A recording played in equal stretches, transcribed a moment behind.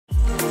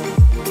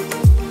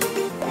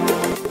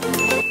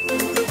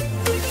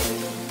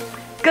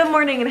Good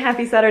morning and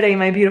happy Saturday,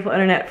 my beautiful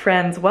internet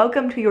friends.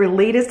 Welcome to your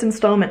latest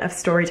installment of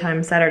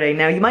Storytime Saturday.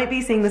 Now, you might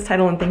be seeing this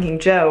title and thinking,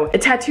 Joe, a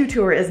tattoo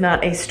tour is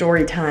not a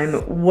story time.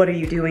 What are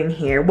you doing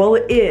here? Well,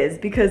 it is,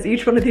 because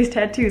each one of these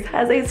tattoos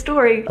has a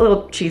story. A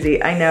little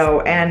cheesy, I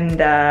know, and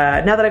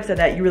now that I've said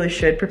that, you really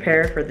should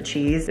prepare for the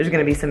cheese. There's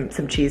gonna be some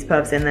cheese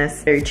puffs in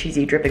this, very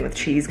cheesy, dripping with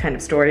cheese kind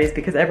of stories,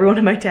 because every one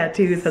of my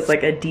tattoos has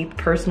like a deep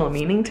personal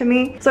meaning to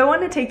me. So I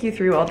wanted to take you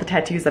through all the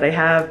tattoos that I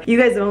have. You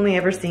guys have only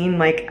ever seen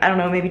like, I don't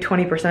know, maybe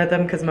 20% of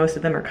them, because most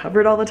of them are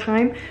covered all the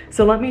time.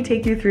 So let me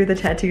take you through the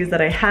tattoos that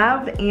I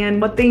have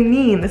and what they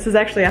mean. This is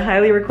actually a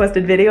highly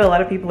requested video. A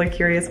lot of people are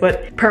curious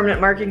what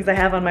permanent markings I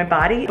have on my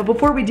body. But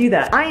before we do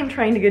that, I am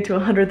trying to get to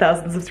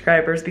 100,000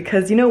 subscribers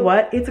because you know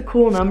what? It's a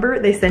cool number.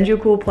 They send you a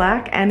cool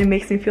plaque and it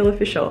makes me feel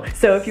official.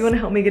 So if you want to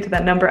help me get to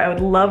that number, I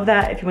would love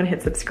that if you want to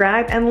hit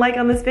subscribe and like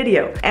on this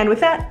video. And with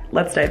that,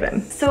 let's dive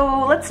in.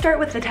 So let's start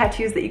with the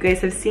tattoos that you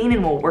guys have seen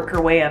and we'll work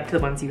our way up to the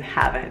ones you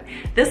haven't.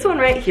 This one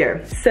right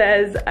here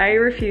says, I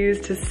refuse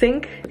to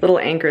sink. Little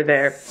anchor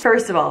there.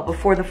 First of all,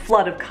 before the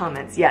flood of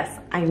comments, yes,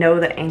 I know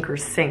that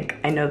anchors sink.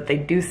 I know that they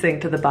do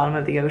sink to the bottom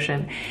of the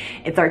ocean.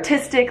 It's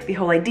artistic. The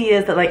whole idea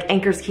is that like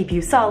anchors keep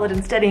you solid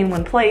and steady in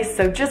one place.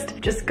 So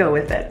just go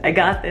with it. I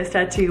got this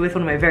tattoo with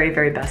one of my very,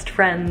 very best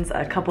friends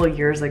a couple of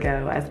years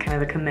ago as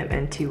kind of a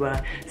commitment to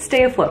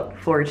stay afloat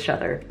for each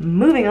other.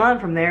 Moving on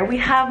from there, we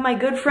have my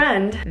good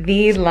friend,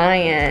 the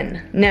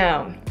lion.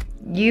 Now,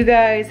 you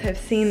guys have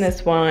seen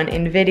this one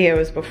in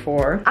videos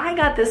before. I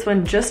got this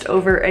one just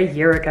over a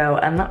year ago,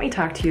 and let me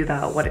talk to you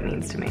about what it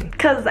means to me.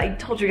 Because I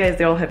told you guys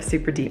they all have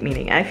super deep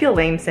meaning. I feel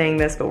lame saying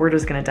this, but we're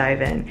just gonna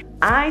dive in.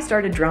 I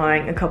started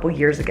drawing a couple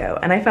years ago,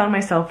 and I found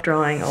myself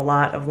drawing a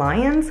lot of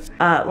lions.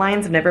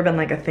 Lions have never been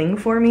like a thing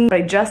for me, but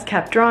I just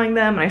kept drawing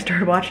them, and I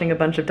started watching a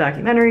bunch of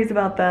documentaries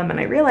about them, and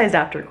I realized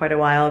after quite a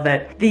while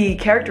that the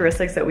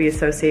characteristics that we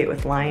associate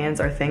with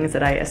lions are things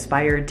that I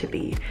aspired to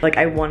be. Like,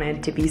 I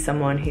wanted to be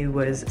someone who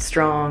was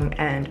strong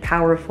and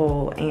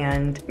powerful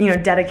and, you know,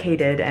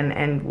 dedicated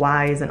and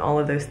wise and all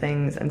of those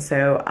things. And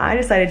so I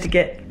decided to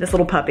get this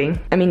little puppy.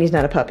 I mean, he's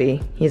not a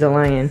puppy, he's a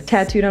lion.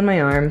 Tattooed on my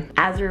arm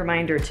as a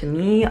reminder to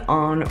me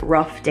on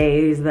rough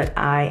days that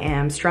I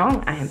am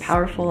strong, I am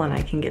powerful, and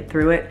I can get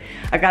through it.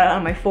 I got it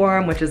on my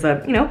forearm, which is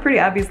a, you know, pretty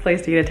obvious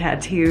place to get a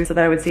tattoo, so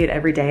that I would see it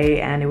every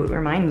day and it would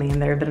remind me.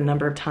 And there have been a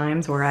number of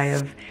times where I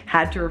have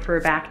had to refer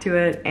back to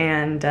it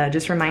and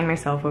just remind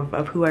myself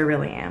of who I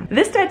really am.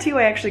 This tattoo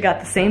I actually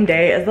got the same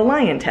day as the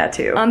lion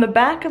tattoo. On the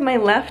back of my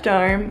left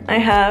arm, I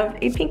have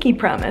a pinky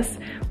promise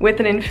with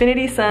an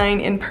infinity sign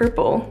in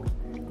purple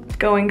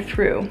going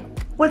through.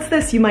 What's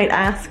this, you might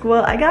ask?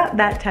 Well, I got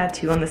that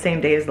tattoo on the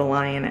same day as the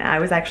lion. I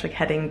was actually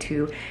heading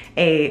to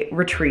a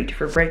retreat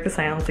for Break the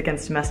Silence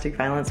Against Domestic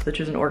Violence,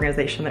 which is an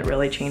organization that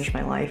really changed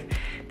my life.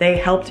 They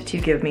helped to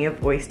give me a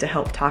voice to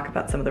help talk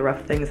about some of the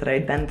rough things that I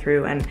had been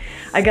through, and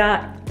I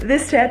got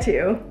this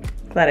tattoo.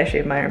 Glad I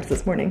shaved my arms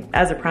this morning,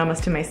 as a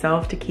promise to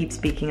myself to keep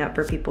speaking up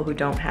for people who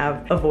don't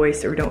have a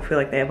voice or don't feel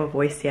like they have a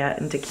voice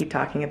yet, and to keep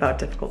talking about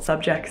difficult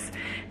subjects,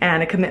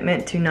 and a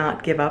commitment to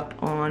not give up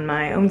on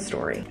my own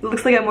story. It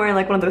looks like I'm wearing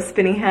like one of those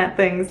spinning hat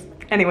things.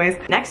 Anyways,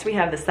 next we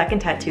have the second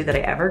tattoo that I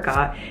ever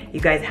got. You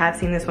guys have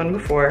seen this one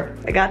before.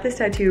 I got this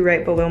tattoo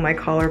right below my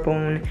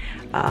collarbone,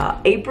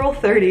 April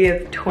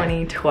 30th,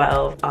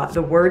 2012.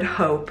 The word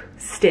hope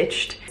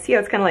stitched. See how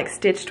it's kind of like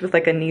stitched with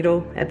like a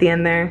needle at the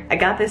end there? I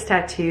got this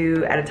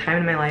tattoo at a time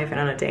in my life and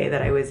on a day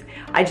that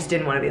I just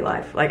didn't want to be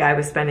alive. Like, I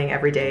was spending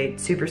every day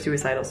super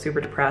suicidal,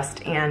 super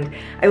depressed, and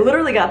I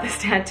literally got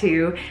this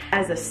tattoo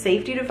as a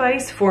safety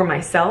device for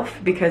myself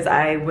because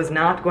I was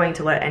not going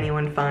to let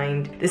anyone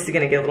find, this is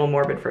gonna get a little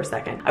morbid for a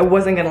second, I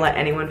wasn't gonna let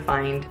anyone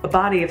find a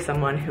body of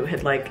someone who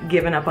had like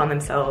given up on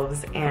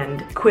themselves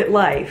and quit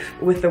life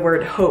with the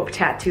word hope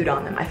tattooed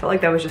on them. I felt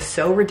like that was just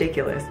so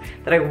ridiculous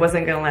that I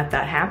wasn't gonna let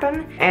that happen.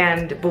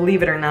 And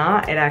believe it or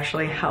not, it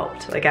actually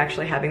helped. Like,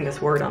 actually having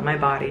this word on my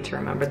body to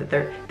remember that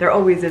there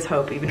always is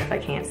hope, even if I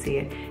can't see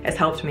it, has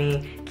helped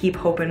me keep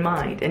hope in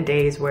mind in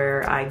days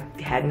where I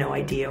had no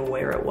idea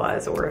where it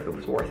was or if it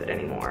was worth it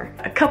anymore.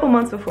 A couple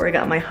months before I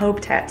got my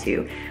hope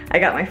tattoo, I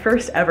got my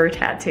first ever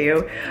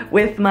tattoo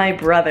with my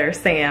brother,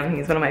 Sam.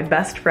 He's one of my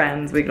best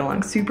friends. We get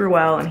along super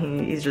well, and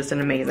he's just an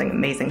amazing,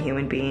 amazing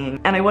human being.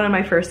 And I wanted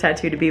my first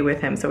tattoo to be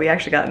with him, so we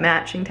actually got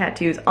matching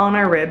tattoos on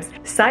our ribs.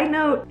 Side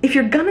note, if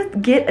you're gonna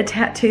get a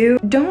tattoo,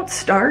 don't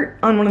start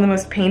on one of the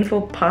most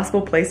painful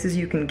possible places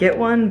you can get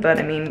one, but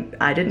I mean,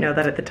 I didn't know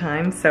that at the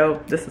time,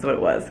 so this is what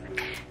it was.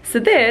 So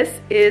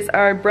this is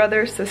our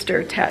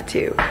brother-sister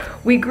tattoo.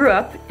 We grew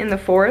up in the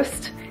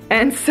forest,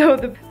 and so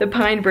the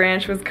pine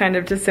branch was kind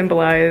of to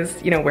symbolize,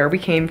 you know, where we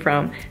came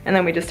from, and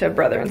then we just have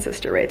brother and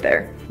sister right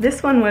there.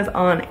 This one was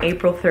on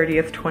April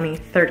 30th,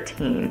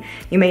 2013.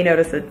 You may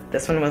notice that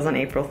this one was on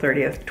April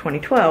 30th,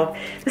 2012.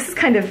 This is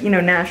kind of, you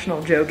know,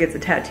 National Joe Gets a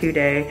Tattoo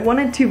Day. I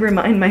wanted to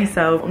remind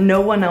myself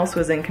no one else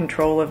was in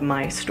control of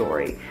my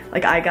story.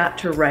 Like, I got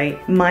to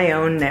write my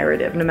own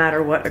narrative, no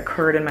matter what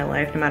occurred in my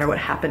life, no matter what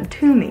happened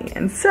to me.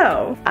 And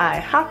So I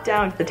hopped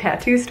down to the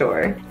tattoo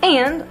store,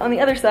 and on the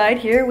other side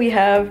here we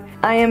have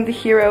 "I am the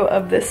hero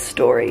of this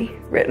story"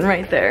 written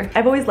right there.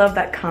 I've always loved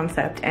that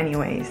concept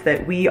anyways,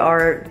 that we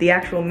are the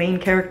actual main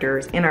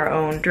characters in our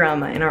own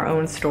drama, in our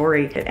own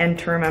story, and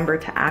to remember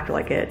to act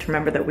like it, to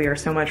remember that we are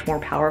so much more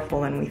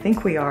powerful than we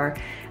think we are,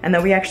 and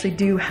that we actually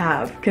do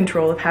have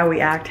control of how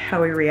we act,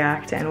 how we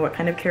react, and what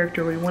kind of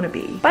character we want to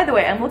be. By the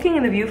way, I'm looking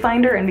in the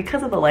viewfinder, and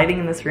because of the lighting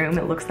in this room,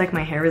 it looks like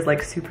my hair is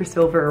like super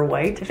silver or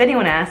white. If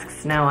anyone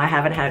asks, no, I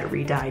haven't had it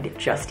re-dyed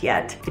just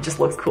yet. It just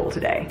looks cool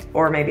today.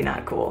 Or maybe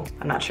not cool,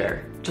 I'm not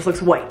sure. It just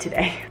looks white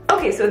today.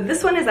 Okay, so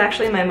this one is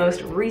actually my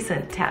most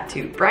recent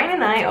tattoo. Brian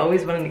and I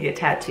always wanted to get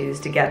tattoos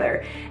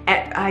together.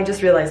 And I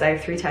just realized I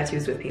have 3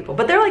 tattoos with people,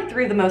 but they're like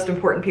 3 of the most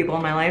important people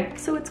in my life,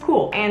 so it's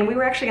cool. And we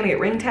were actually gonna get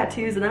ring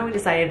tattoos, and then we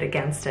decided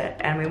against it,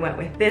 and we went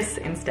with this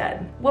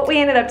instead. What we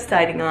ended up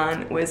deciding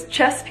on was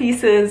chess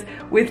pieces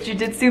with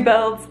jiu-jitsu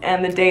belts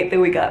and the date that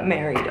we got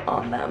married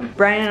on them.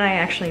 Brian and I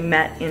actually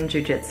met in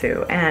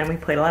jiu-jitsu, and we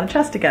played a lot of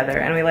chess together,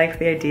 and we liked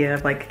the idea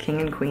of like king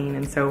and queen,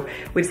 and so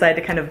we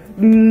decided to kind of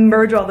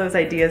merge all those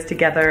ideas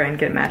together and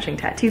get matching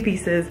tattoo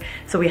pieces,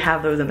 so we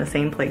have those in the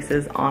same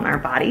places on our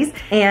bodies.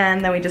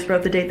 And then we just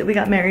wrote the date that we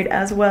got married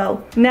as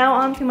well. Now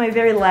on to my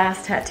very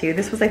last tattoo.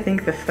 This was, I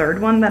think, the 3rd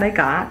one that I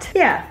got.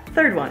 Yeah,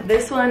 3rd one.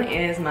 This one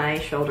is my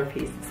shoulder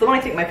piece. It's the one I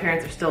think my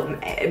parents are still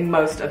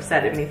most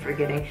upset at me for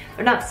getting.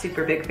 They're not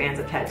super big fans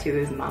of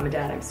tattoos. Mom and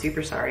Dad, I'm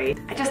super sorry.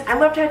 I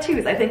love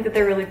tattoos. I think that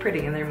they're really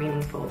pretty and they're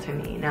meaningful to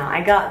me. Now,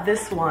 I got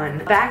this one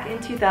back in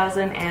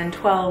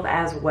 2012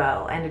 as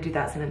well, end of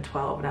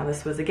 2012. Now,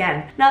 this was,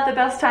 again, not the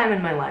best time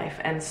in my life,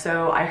 and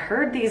so I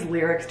heard these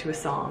lyrics to a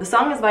song. The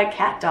song is by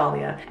Cat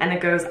Dahlia, and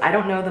it goes, "I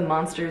don't know the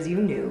monsters you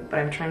knew, but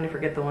I'm trying to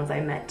forget the ones I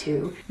met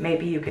too.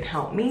 Maybe you can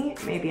help me,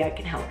 maybe I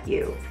can help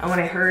you." And when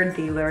I heard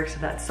the lyrics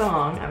of that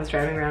song, I was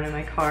driving around in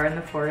my car in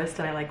the forest,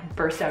 and I like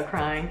burst out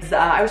crying.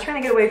 I was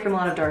trying to get away from a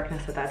lot of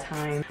darkness at that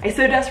time. I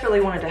so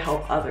desperately wanted to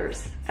help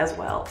others as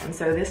well, and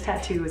so this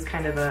tattoo was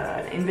kind of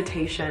an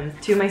invitation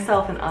to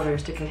myself and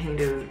others to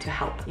continue to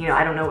help. You know,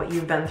 I don't know what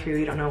you've been through,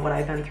 you don't know what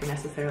I've been through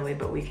necessarily,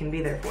 but we can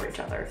be there for each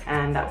other,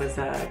 and that was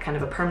kind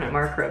of a permanent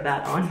marker of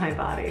that on my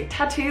body.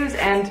 Tattoos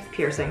and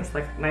piercings,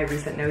 like my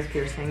recent nose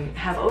piercing,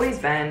 have always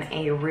been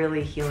a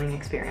really healing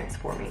experience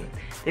for me.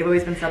 They've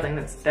always been something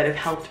that have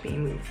helped me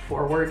move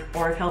forward,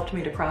 or have helped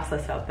me to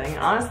process something. And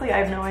honestly, I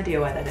have no idea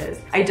why that is.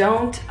 I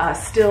don't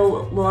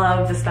still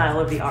love the style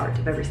of the art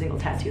of every single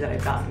tattoo that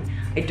I've gotten.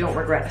 I don't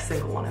regret a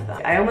single one of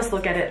them. I almost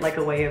look at it like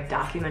a way of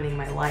documenting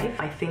my life.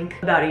 I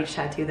think about each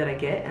tattoo that I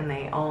get, and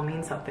they all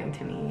mean something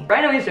to me.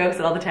 Brian always jokes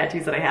that all the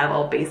tattoos that I have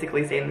all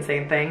basically say the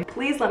same thing.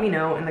 Please let me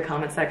know in the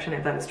comment section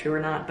if that is true or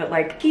not, but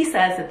like, he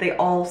says that they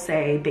all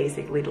say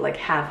basically to like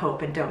have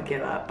hope and don't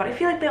give up, but I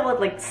feel like they all have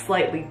like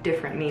slightly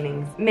different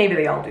meanings. Maybe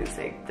they all do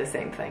say the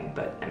same thing,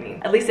 but I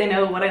mean, at least I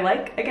know what I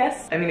like, I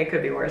guess. I mean, it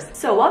could be worse.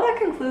 So while that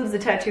concludes the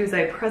tattoos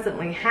I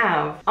presently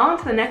have, on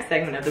to the next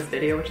segment of this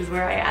video, which is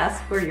where I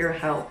ask for your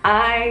help.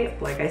 I,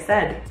 like I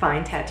said,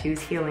 find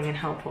tattoos healing and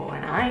helpful,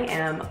 and I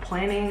am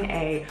planning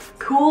a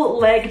cool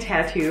leg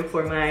tattoo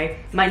for my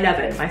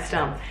nubbin, my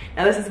stump.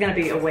 Now this is gonna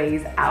be a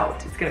ways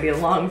out. It's gonna be a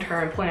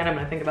long-term plan. I'm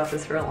gonna think about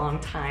this for a long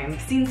time.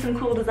 I've seen some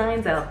cool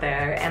designs out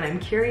there, and I'm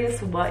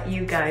curious what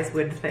you guys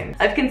would think.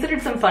 I've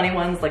considered some funny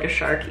ones, like a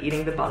shark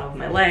eating the bottom of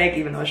my leg,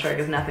 even though a shark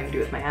has nothing to do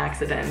with my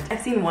accident.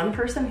 I've seen one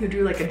person who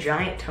drew like a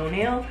giant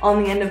toenail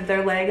on the end of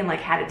their leg and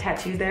like had it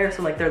tattooed there,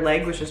 so like their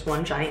leg was just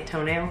one giant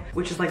toenail,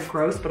 which is like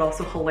gross but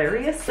also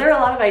hilarious. There are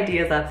a lot of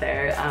ideas out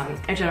there.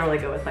 I generally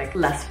go with like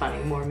less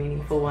funny, more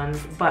meaningful ones,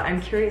 but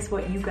I'm curious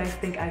what you guys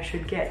think I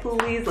should get.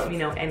 Please let me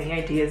know any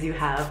ideas you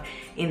have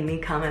in the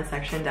comment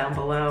section down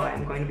below.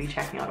 I'm going to be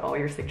checking out all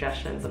your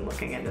suggestions and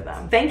looking into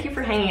them. Thank you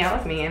for hanging out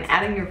with me and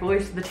adding your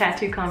voice to the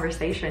tattoo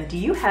conversation. Do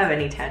you have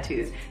any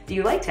tattoos? Do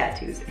you like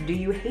tattoos? Do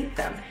you hate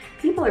them?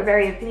 People are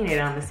very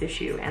opinionated on this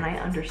issue, and I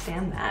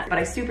understand that, but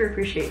I super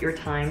appreciate your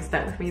time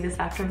spent with me this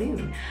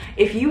afternoon.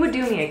 If you would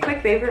do me a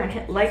quick favor and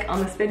hit like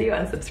on this video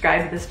and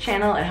subscribe to this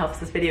channel, it helps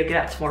this video get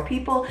out to more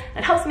people.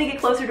 It helps me get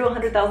closer to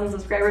 100,000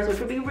 subscribers, which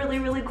would be really,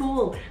 really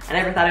cool. I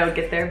never thought I would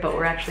get there, but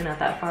we're actually not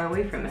that far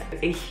away from it.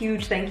 A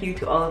huge thank you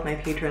to all of my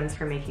patrons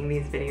for making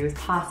these videos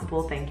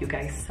possible. Thank you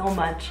guys so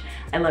much.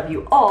 I love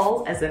you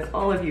all, as in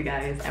all of you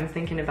guys. I'm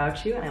thinking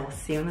about you, and I will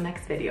see you in the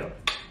next video.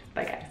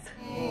 Bye, guys.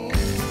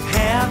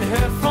 Haven't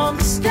heard from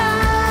the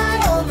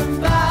sky all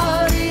about